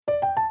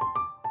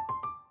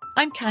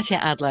I'm Katya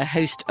Adler,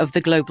 host of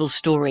The Global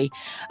Story.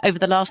 Over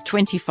the last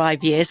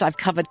 25 years, I've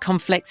covered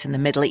conflicts in the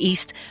Middle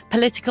East,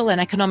 political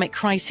and economic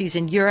crises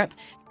in Europe,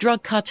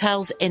 drug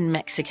cartels in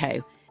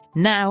Mexico.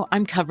 Now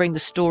I'm covering the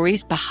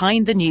stories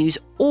behind the news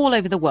all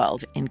over the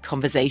world in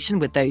conversation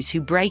with those who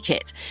break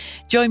it.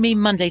 Join me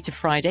Monday to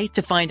Friday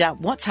to find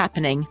out what's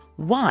happening,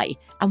 why,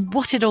 and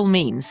what it all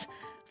means.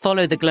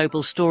 Follow The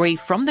Global Story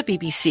from the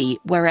BBC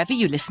wherever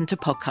you listen to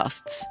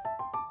podcasts.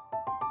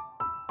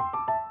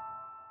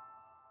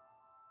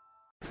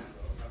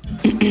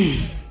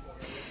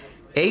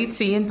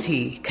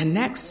 AT&T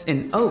connects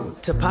an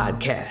ode to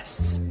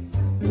podcasts.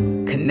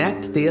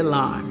 Connect the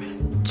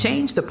alarm.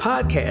 Change the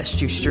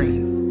podcast you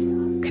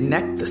stream.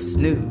 Connect the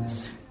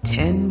snooze.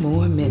 10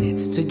 more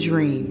minutes to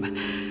dream.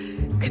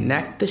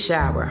 Connect the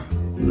shower.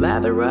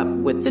 Lather up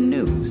with the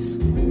news.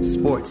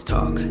 Sports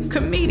talk,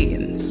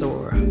 comedians,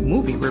 or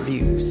movie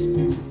reviews.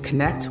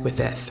 Connect with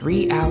that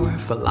 3-hour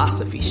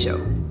philosophy show.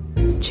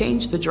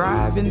 Change the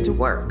drive into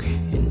work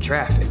in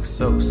traffic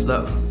so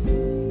slow.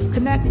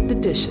 Connect the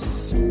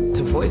dishes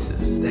to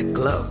voices that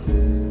glow.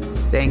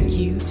 Thank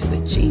you to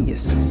the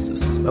geniuses of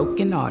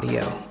spoken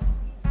audio.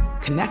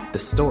 Connect the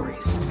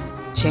stories.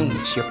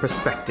 Change your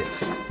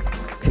perspective.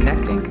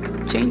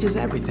 Connecting changes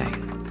everything.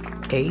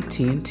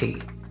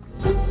 AT&T.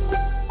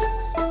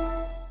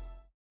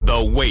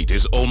 The wait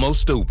is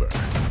almost over.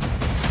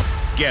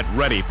 Get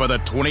ready for the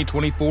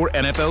 2024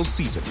 NFL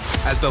season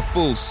as the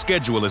full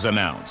schedule is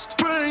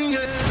announced.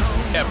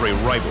 Every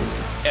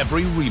rivalry,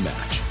 every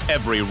rematch,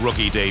 every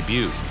rookie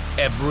debut,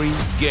 every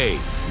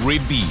game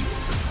revealed.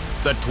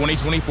 The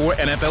 2024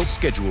 NFL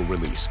schedule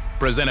release,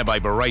 presented by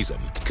Verizon,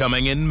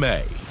 coming in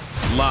May.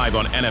 Live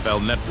on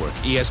NFL Network,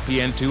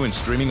 ESPN2, and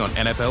streaming on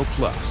NFL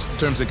Plus.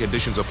 Terms and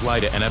conditions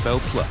apply to NFL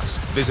Plus.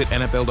 Visit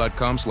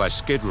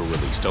NFL.com/schedule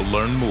release to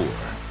learn more.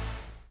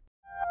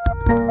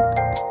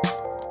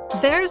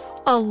 There's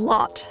a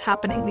lot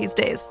happening these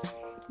days.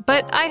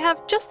 But I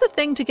have just the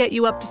thing to get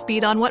you up to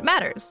speed on what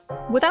matters,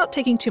 without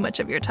taking too much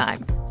of your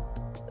time.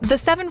 The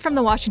 7 from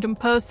the Washington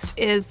Post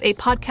is a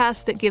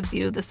podcast that gives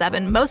you the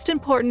 7 most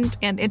important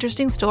and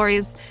interesting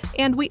stories,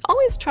 and we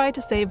always try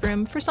to save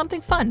room for something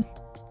fun.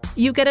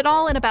 You get it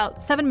all in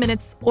about 7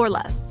 minutes or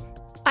less.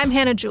 I'm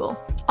Hannah Jewell.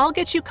 I'll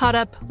get you caught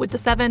up with the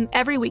 7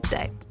 every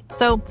weekday.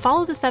 So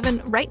follow the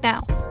 7 right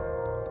now.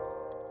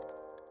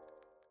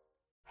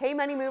 Hey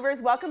Money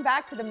Movers, welcome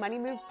back to the Money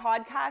Move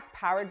podcast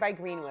powered by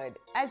Greenwood.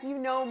 As you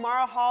know,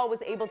 Mara Hall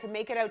was able to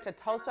make it out to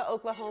Tulsa,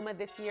 Oklahoma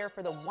this year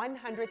for the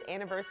 100th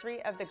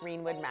anniversary of the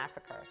Greenwood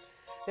Massacre.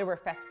 There were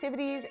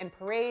festivities and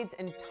parades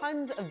and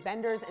tons of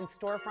vendors and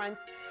storefronts.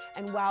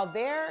 And while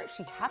there,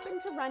 she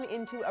happened to run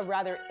into a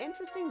rather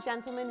interesting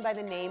gentleman by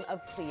the name of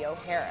Cleo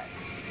Harris.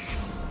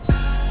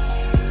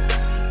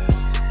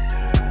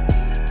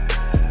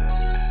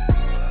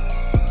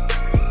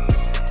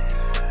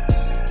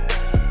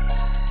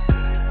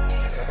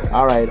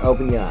 All right,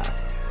 open your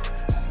eyes.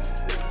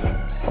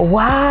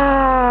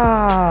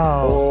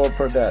 Wow. Full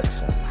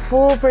production.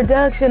 Full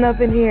production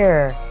up in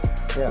here.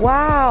 Yeah.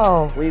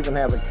 Wow. We even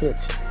have a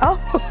kitchen. Oh.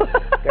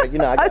 You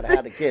know, I gotta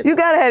have a kitchen. You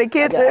gotta have a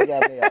kitchen. I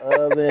got me an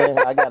oven.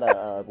 I got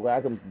a where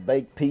I can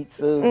bake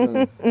pizzas.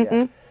 And,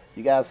 yeah.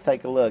 You guys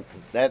take a look.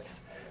 This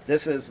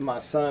is my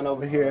son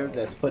over here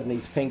that's putting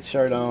these pink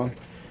shirt on.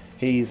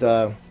 He's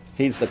the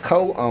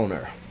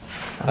co-owner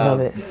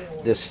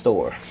of this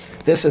store.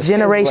 This is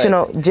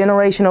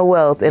generational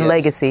wealth and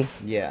legacy.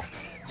 Yeah.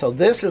 So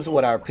this is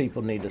what our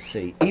people need to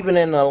see. Even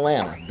in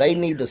Atlanta, they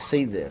need to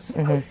see this.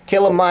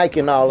 Killer Mike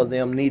and all of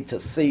them need to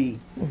see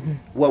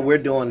what we're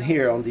doing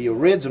here on the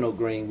original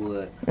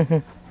Greenwood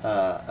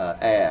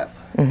Ave.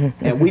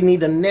 And we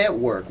need a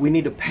network. We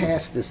need to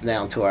pass this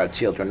down to our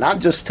children, not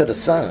just to the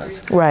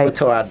sons, but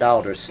to our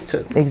daughters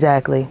too.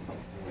 Exactly.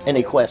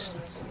 Any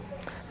questions?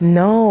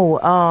 No.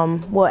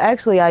 Well,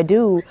 actually, I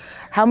do.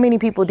 How many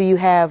people do you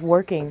have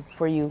working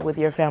for you with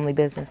your family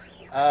business?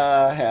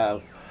 I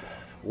have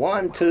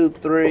 1, 2,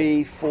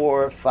 3,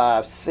 4,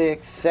 5,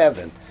 6,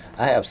 7.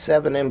 I have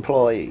 7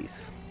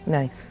 employees.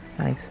 Nice.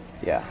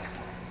 Yeah.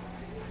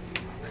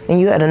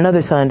 And you had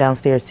another son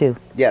downstairs too.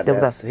 Yeah,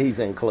 he's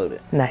included.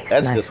 That's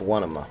just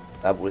one of them.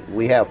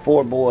 We have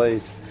 4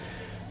 boys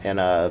and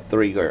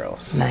 3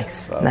 girls.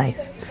 Nice. Love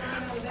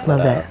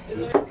that.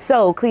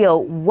 So, Cleo,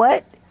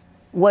 what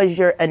was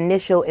your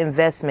initial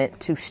investment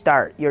to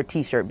start your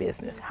t-shirt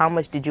business? How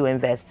much did you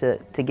invest to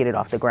get it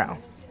off the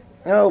ground?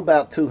 Oh,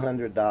 about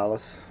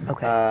 $200.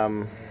 Okay.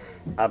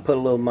 I put a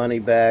little money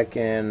back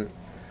and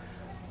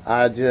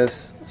I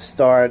just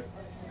start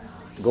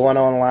going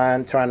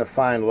online trying to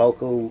find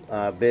local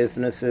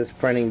businesses,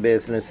 printing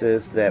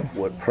businesses that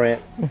would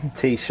print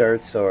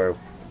t-shirts. Or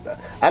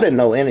I didn't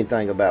know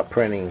anything about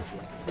printing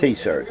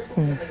t-shirts.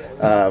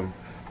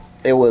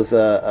 It was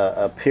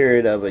a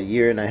period of 1.5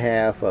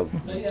 years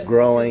of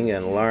growing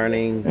and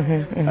learning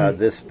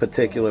this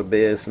particular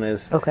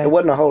business. Okay. There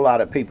wasn't a whole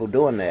lot of people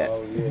doing that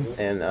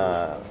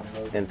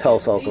in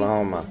Tulsa,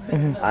 Oklahoma.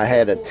 I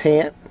had a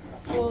tent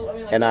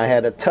and I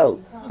had a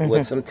tote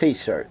with some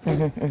t-shirts,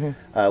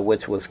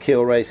 which was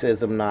Kill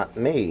Racism, Not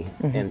Me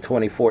in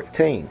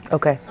 2014.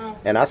 Okay.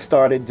 And I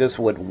started just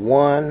with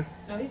one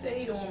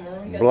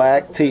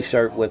black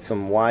T-shirt with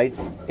some white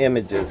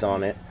images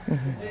on it,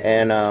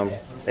 and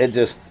it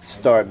just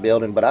started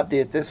building. But I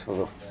did this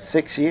for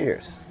 6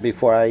 years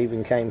before I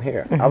even came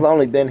here. I've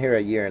only been here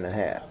a year and a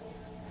half.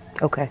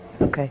 Okay.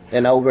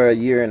 And over a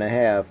year and a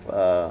half,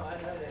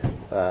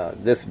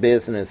 this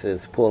business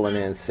is pulling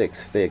in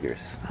 6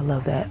 figures. I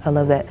love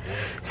that.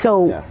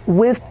 So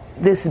with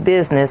this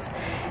business,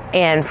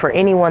 and for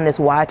anyone that's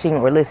watching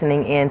or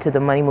listening in to the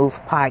Money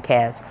Move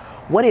podcast,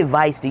 what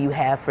advice do you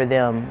have for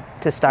them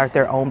to start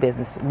their own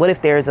business? What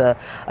if there's a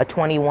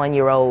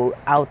 21-year-old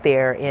out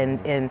there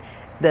in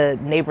the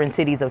neighboring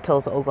cities of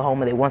Tulsa,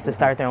 Oklahoma that wants to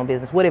start their own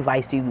business? What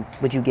advice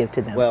would you give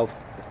to them? Well,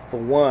 for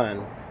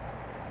one,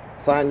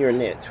 find your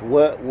niche.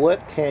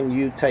 What can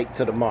you take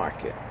to the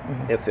market?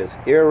 If it's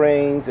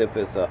earrings, if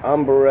it's an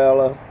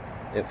umbrella,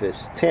 if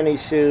it's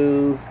tennis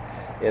shoes,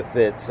 if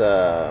it's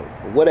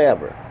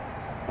whatever.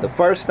 The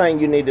first thing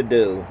you need to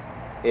do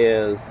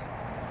is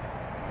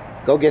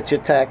go get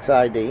your tax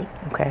ID.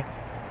 Okay.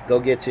 Go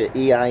get your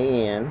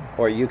EIN,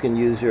 or you can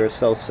use your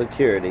Social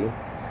Security.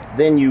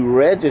 Then you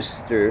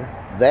register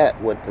that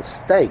with the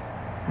state,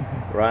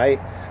 right?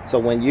 So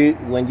when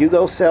you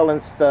go selling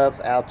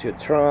stuff out your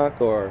trunk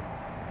or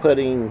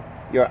putting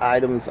your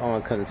items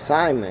on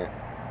consignment,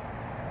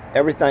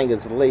 everything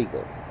is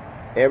legal.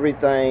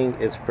 Everything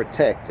is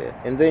protected.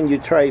 And then you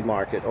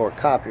trademark it or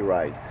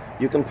copyright.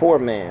 You can poor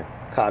man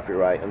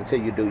copyright until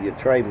you do your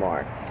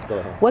trademark. Go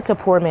ahead. What's a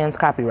poor man's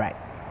copyright?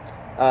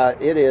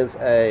 It is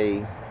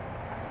a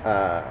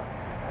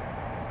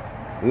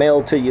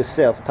mail to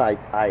yourself type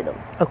item.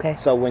 Okay.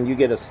 So when you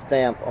get a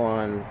stamp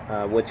on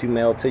what you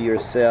mail to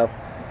yourself,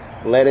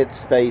 let it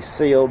stay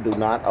sealed. Do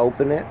not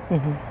open it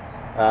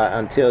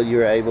until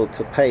you're able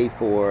to pay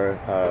for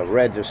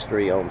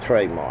registry on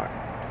trademark.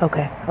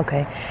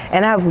 Okay.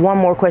 And I have one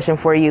more question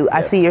for you.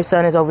 Yes. I see your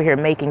son is over here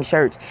making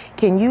shirts.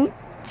 Can you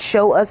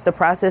show us the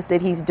process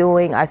that he's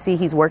doing? I see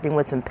he's working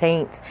with some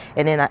paints,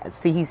 and then I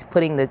see he's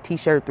putting the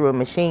T-shirt through a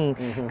machine.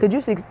 Could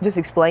you just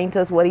explain to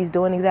us what he's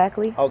doing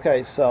exactly?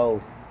 Okay,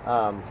 so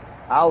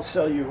I'll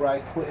show you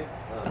right quick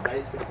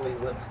basically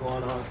what's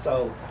going on.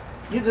 So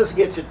you just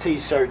get your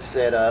T-shirt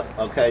set up,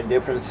 okay,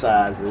 different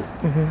sizes,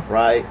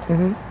 right?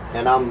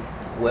 And I'm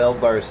well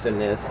versed in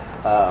this.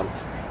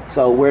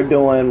 So we're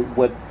doing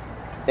what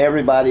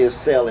everybody is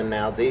selling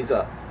now. This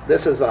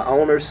is an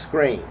owner's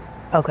screen.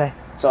 Okay.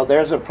 So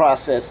there's a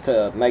process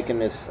to making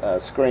this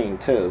screen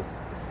too.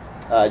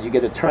 You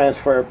get a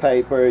transfer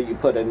paper, you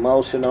put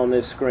emulsion on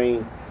this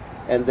screen,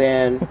 and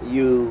then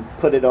you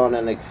put it on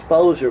an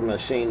exposure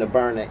machine to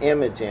burn the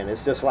image in.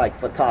 It's just like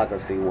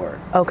photography work.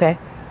 Okay.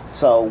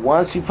 So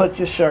once you put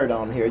your shirt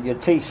on here, your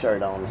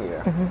T-shirt on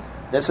here,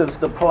 this is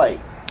the plate.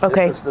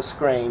 Okay. This is the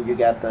screen. You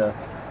got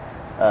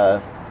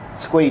the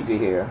squeegee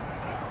here.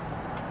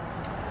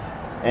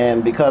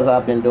 And because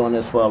I've been doing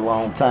this for a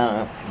long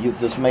time, you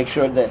just make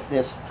sure that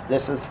this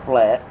is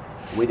flat.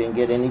 We didn't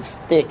get any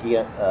sticky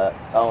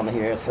on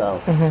here,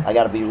 so I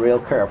got to be real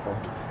careful.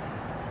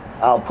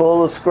 I'll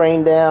pull the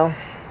screen down.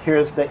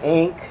 Here's the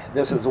ink.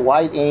 This is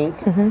white ink,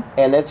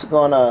 and it's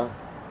going to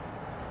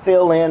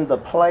fill in the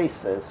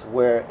places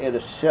where it'll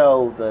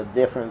show the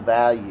different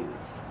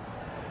values.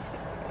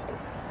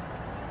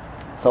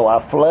 So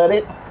I flood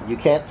it. You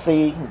can't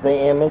see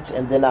the image,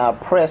 and then I'll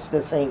press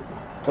this ink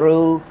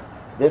through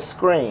this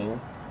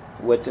screen,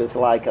 which is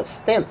like a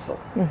stencil.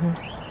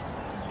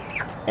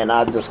 And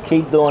I just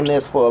keep doing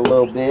this for a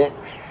little bit,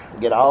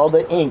 get all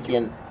the ink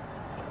in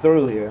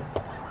through here,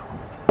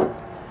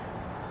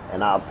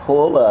 and I'll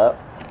pull up,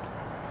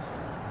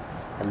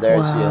 and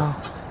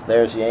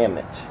there's your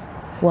image.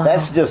 Wow.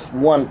 That's just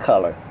one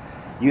color.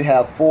 You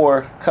have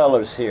 4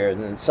 colors here,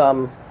 and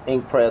some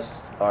ink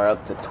press are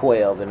up to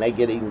 12, and they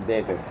get even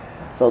bigger.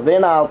 So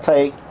then I'll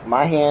take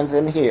my hands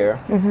in here,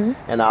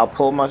 and I'll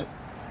pull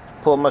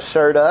my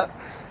shirt up.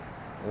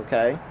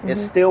 Okay,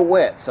 it's still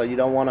wet, so you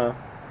don't want to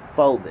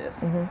fold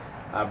this.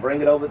 I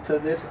bring it over to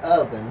this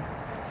oven,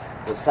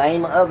 the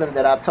same oven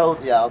that I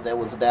told y'all that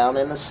was down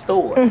in the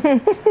store,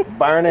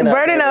 burning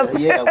up.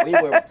 Yeah, we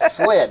were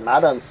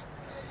sweating.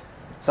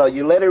 So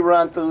you let it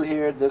run through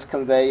here, this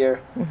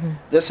conveyor.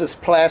 This is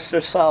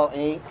plaster salt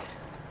ink,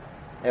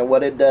 and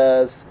what it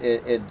does,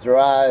 it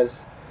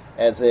dries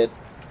as the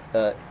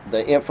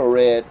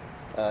infrared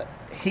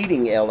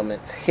heating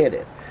elements hit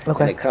it.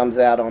 Okay. And it comes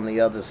out on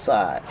the other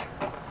side.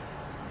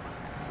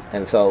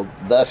 And so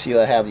thus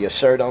you'll have your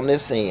shirt on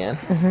this end.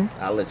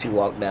 I'll let you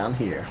walk down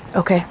here.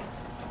 Okay.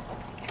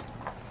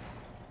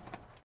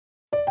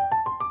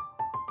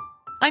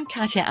 I'm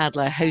Katya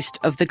Adler, host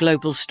of The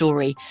Global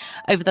Story.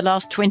 Over the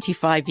last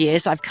 25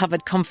 years, I've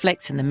covered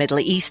conflicts in the Middle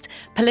East,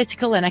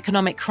 political and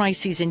economic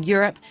crises in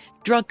Europe,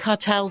 drug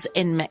cartels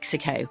in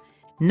Mexico.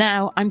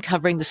 Now I'm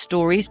covering the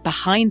stories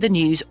behind the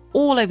news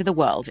all over the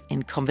world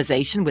in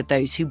conversation with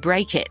those who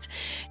break it.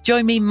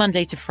 Join me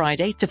Monday to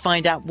Friday to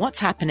find out what's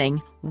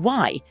happening,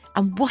 why,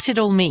 and what it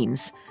all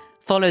means.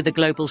 Follow The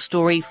Global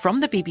Story from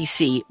the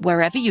BBC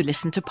wherever you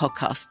listen to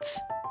podcasts.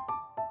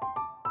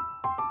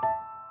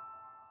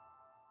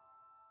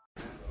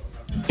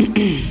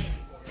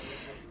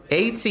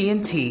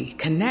 AT&T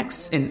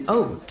connects an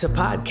ode to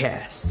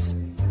podcasts.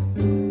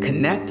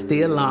 Connect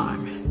the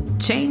alarm.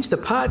 Change the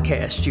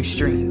podcast you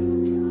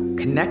stream.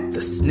 Connect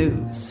the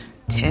snooze.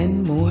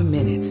 10 more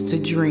minutes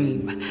to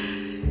dream.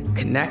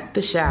 Connect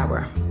the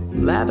shower.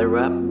 Lather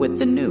up with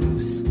the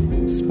news.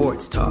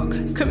 Sports talk,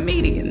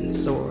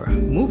 comedians, or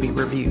movie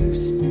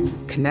reviews.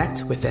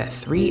 Connect with that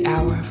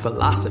 3-hour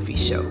philosophy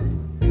show.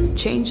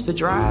 Change the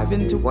drive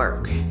into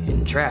work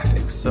in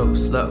traffic so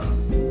slow.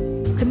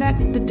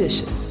 Connect the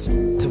dishes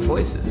to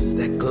voices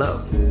that glow.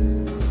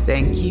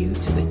 Thank you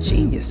to the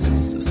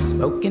geniuses of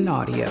spoken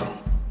audio.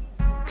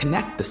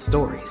 Connect the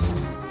stories.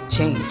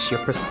 Change your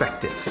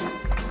perspective.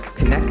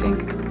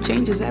 Connecting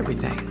changes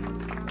everything.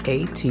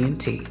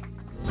 AT&T.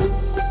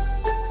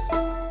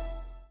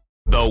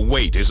 The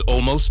wait is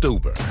almost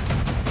over.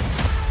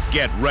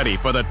 Get ready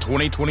for the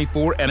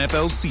 2024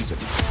 NFL season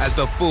as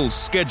the full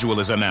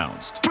schedule is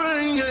announced.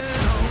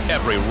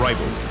 Every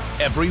rivalry,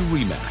 every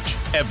rematch,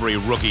 every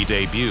rookie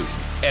debut,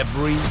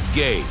 every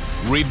game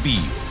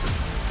revealed.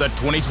 The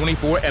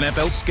 2024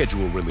 NFL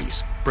schedule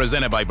release,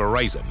 presented by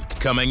Verizon,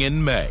 coming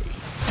in May.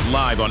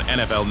 Live on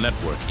NFL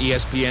Network,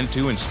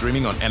 ESPN2, and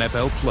streaming on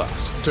NFL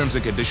Plus. Terms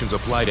and conditions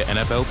apply to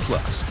NFL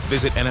Plus.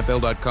 Visit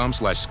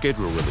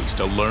NFL.com/schedule release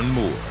to learn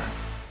more.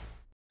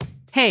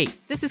 Hey,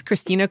 this is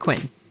Christina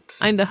Quinn.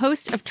 I'm the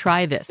host of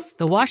Try This,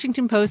 the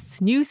Washington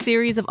Post's new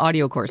series of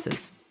audio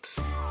courses.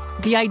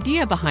 The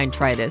idea behind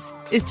Try This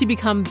is to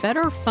become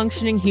better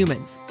functioning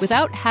humans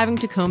without having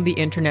to comb the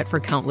internet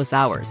for countless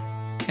hours.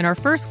 In our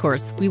first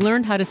course, we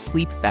learned how to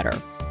sleep better.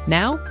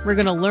 Now, we're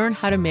going to learn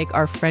how to make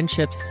our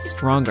friendships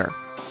stronger.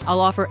 I'll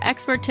offer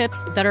expert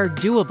tips that are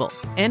doable,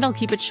 and I'll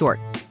keep it short.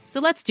 So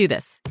let's do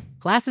this.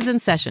 Class is in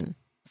session.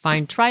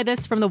 Find Try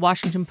This from the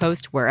Washington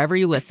Post wherever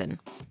you listen.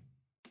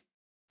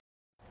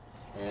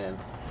 And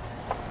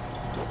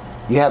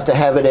you have to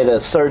have it at a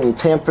certain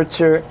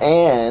temperature,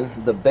 and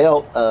the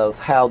belt of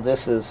how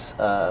this is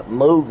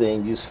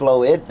moving, you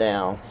slow it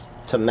down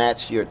to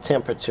match your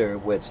temperature,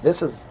 which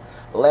this is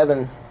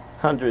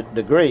 1100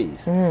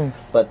 degrees.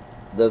 But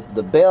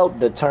the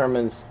belt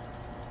determines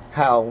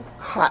how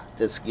hot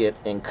this get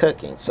in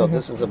cooking. So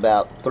this is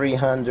about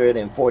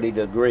 340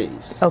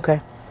 degrees.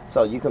 Okay.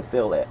 So you can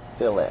feel that.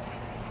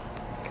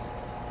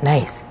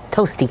 Nice.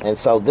 Toasty. And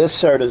so this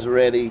shirt is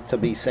ready to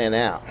be sent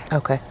out.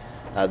 Okay.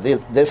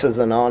 This is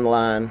an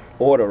online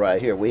order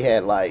right here. We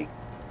had like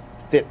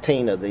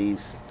 15 of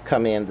these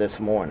come in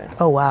this morning.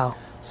 Oh, wow.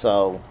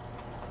 So,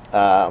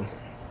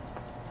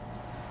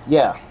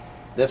 yeah,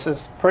 this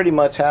is pretty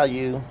much how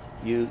you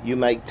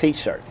make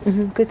T-shirts.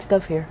 Good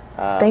stuff here.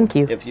 Thank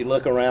you. If you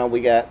look around, we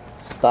got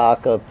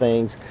stock of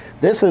things.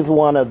 This is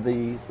one of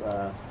the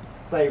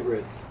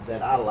favorites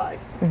that I like.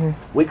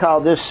 We call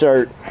this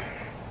shirt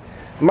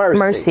Mercy.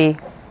 Mercy.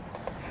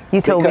 You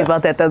told me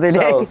about that the other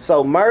day.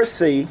 So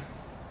Mercy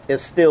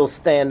is still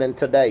standing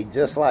today,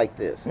 just like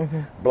this.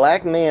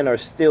 Black men are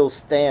still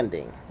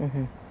standing.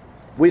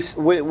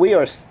 We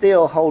are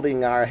still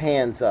holding our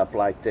hands up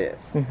like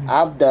this.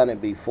 I've done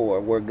it before,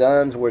 where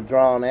guns were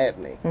drawn at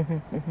me.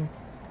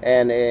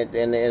 And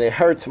it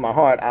hurts my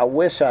heart. I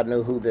wish I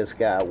knew who this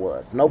guy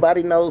was.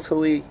 Nobody knows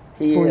who he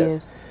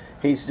is.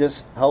 He's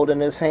just holding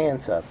his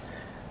hands up.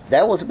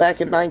 That was back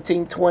in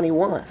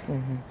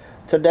 1921.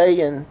 Today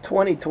in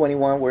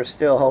 2021, we're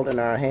still holding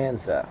our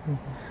hands up.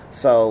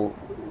 So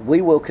we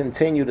will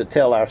continue to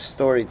tell our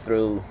story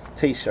through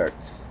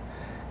T-shirts.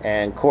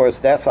 And of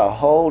course, that's a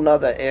whole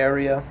nother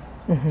area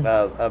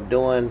of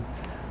doing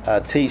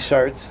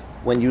T-shirts.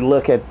 When you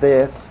look at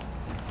this,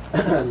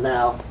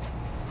 now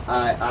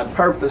I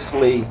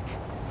purposely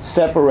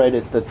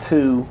separated the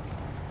two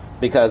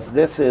because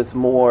this is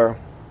more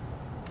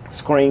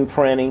screen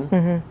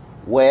printing,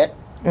 wet.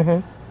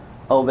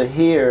 Over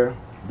here,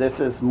 this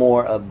is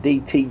more of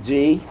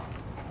DTG.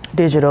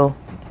 Digital.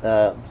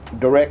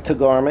 Direct to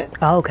garment.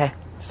 Oh, okay.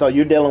 So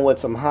you're dealing with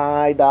some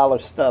high dollar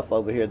stuff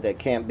over here that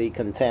can't be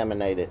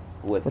contaminated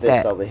with this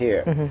that. Over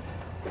here.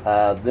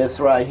 This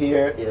right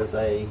here is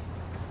a,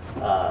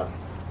 so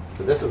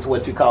this is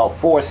what you call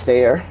forced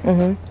air.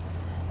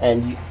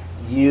 And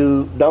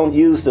you don't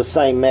use the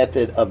same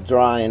method of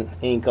drying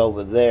ink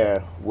over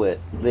there with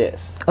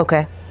this.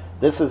 Okay.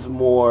 This is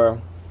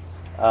more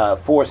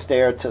forced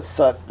air to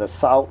suck the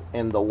salt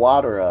and the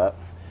water up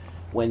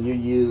when you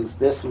use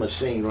this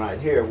machine right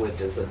here,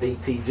 which is a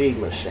DTG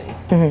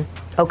machine.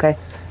 Okay.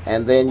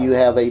 And then you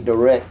have a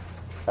direct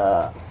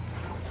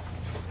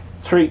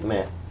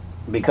treatment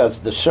because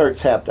the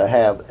shirts have to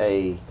have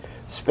a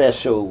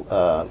special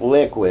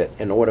liquid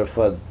in order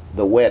for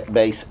the wet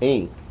base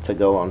ink to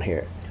go on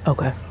here.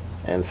 Okay.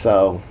 And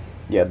so,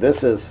 yeah,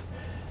 this is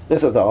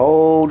a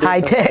whole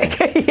high tech.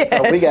 Yes.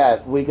 So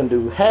we can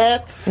do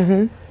hats,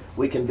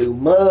 we can do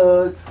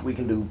mugs, we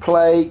can do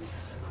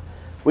plates,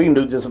 we can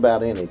do just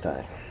about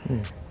anything.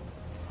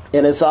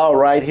 And it's all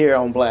right here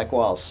on Black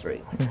Wall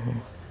Street.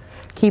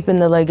 Keeping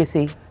the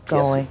legacy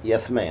going.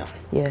 Yes, ma'am.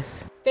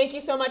 Yes. Thank you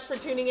so much for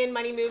tuning in,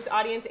 Money Moves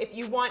audience. If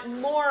you want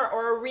more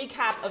or a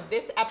recap of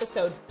this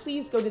episode,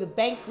 please go to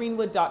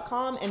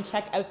thebankgreenwood.com and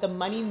check out the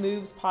Money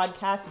Moves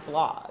podcast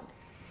blog.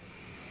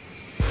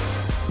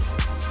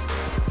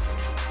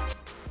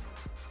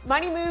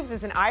 Money Moves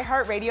is an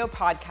iHeartRadio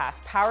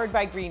podcast powered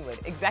by Greenwood,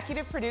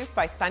 executive produced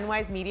by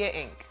Sunwise Media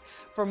Inc.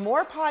 For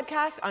more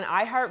podcasts on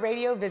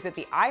iHeartRadio, visit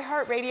the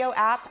iHeartRadio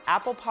app,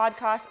 Apple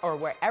Podcasts, or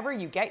wherever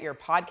you get your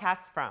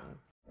podcasts from.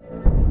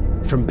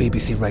 From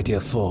BBC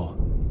Radio 4,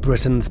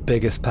 Britain's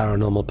biggest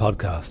paranormal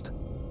podcast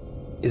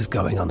is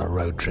going on a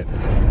road trip.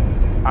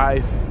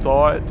 I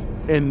thought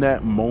in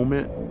that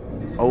moment,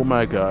 oh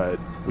my God,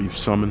 we've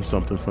summoned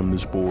something from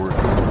this board.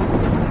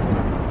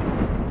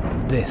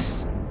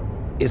 This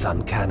is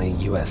Uncanny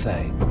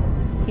USA.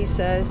 He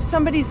says,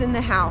 somebody's in the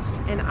house,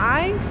 and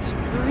I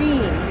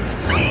screamed.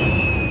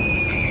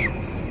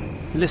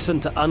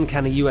 Listen to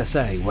Uncanny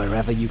USA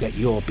wherever you get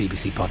your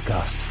BBC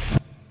podcasts,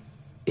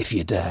 if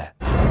you dare.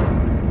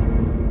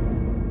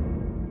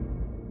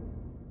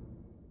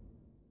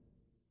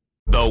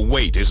 The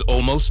wait is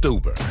almost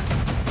over.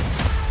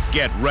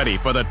 Get ready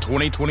for the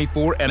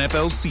 2024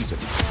 NFL season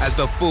as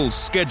the full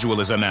schedule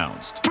is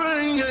announced.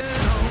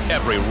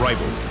 Every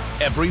rivalry,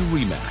 every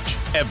rematch,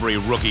 every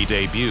rookie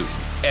debut,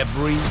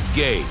 every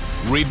game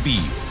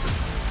revealed.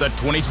 The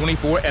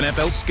 2024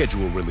 NFL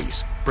schedule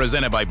release,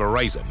 presented by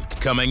Verizon,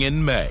 coming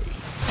in May.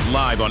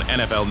 Live on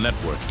NFL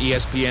Network,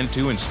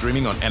 ESPN2, and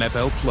streaming on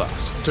NFL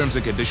Plus. Terms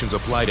and conditions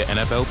apply to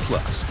NFL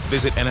Plus.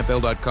 Visit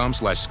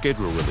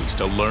NFL.com/schedule release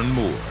to learn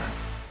more.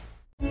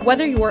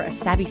 Whether you're a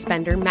savvy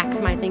spender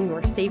maximizing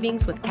your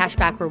savings with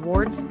cashback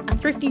rewards, a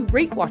thrifty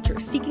rate watcher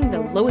seeking the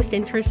lowest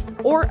interest,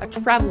 or a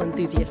travel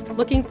enthusiast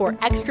looking for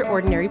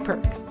extraordinary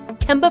perks,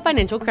 Kemba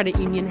Financial Credit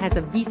Union has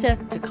a visa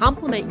to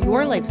complement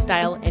your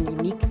lifestyle and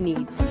unique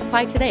needs.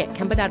 Apply today at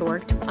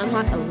Kemba.org to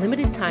unlock a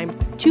limited time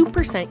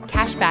 2%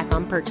 cash back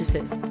on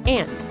purchases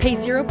and pay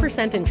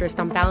 0% interest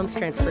on balance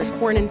transfers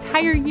for an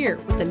entire year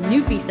with a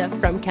new visa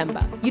from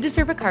Kemba. You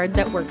deserve a card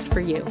that works for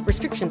you.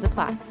 Restrictions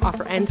apply.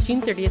 Offer ends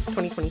June 30th,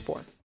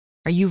 2024.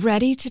 Are you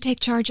ready to take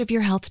charge of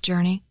your health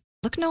journey?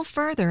 Look no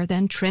further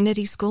than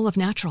Trinity School of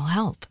Natural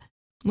Health.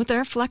 With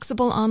their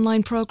flexible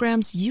online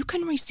programs, you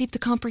can receive the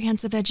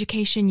comprehensive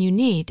education you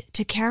need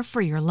to care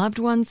for your loved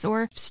ones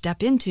or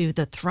step into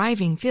the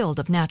thriving field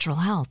of natural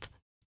health.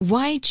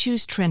 Why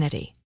choose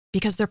Trinity?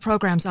 Because their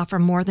programs offer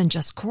more than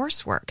just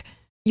coursework.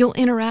 You'll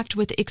interact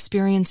with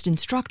experienced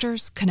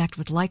instructors, connect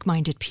with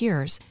like-minded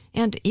peers,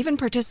 and even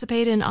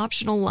participate in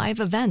optional live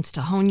events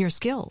to hone your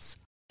skills.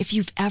 If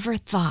you've ever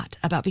thought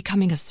about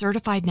becoming a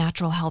certified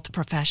natural health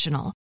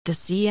professional, the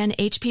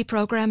CNHP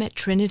program at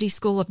Trinity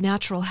School of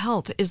Natural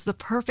Health is the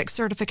perfect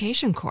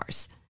certification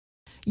course.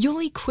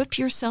 You'll equip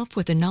yourself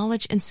with the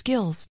knowledge and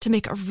skills to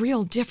make a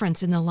real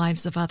difference in the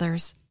lives of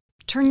others.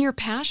 Turn your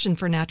passion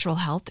for natural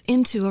health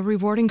into a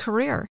rewarding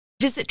career.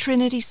 Visit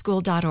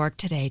trinityschool.org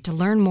today to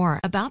learn more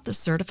about the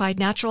Certified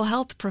Natural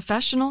Health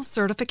Professional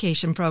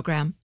Certification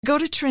Program. Go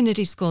to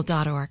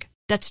trinityschool.org.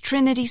 That's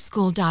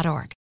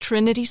trinityschool.org.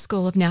 Trinity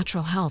School of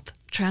Natural Health.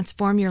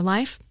 Transform your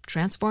life,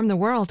 transform the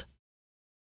world.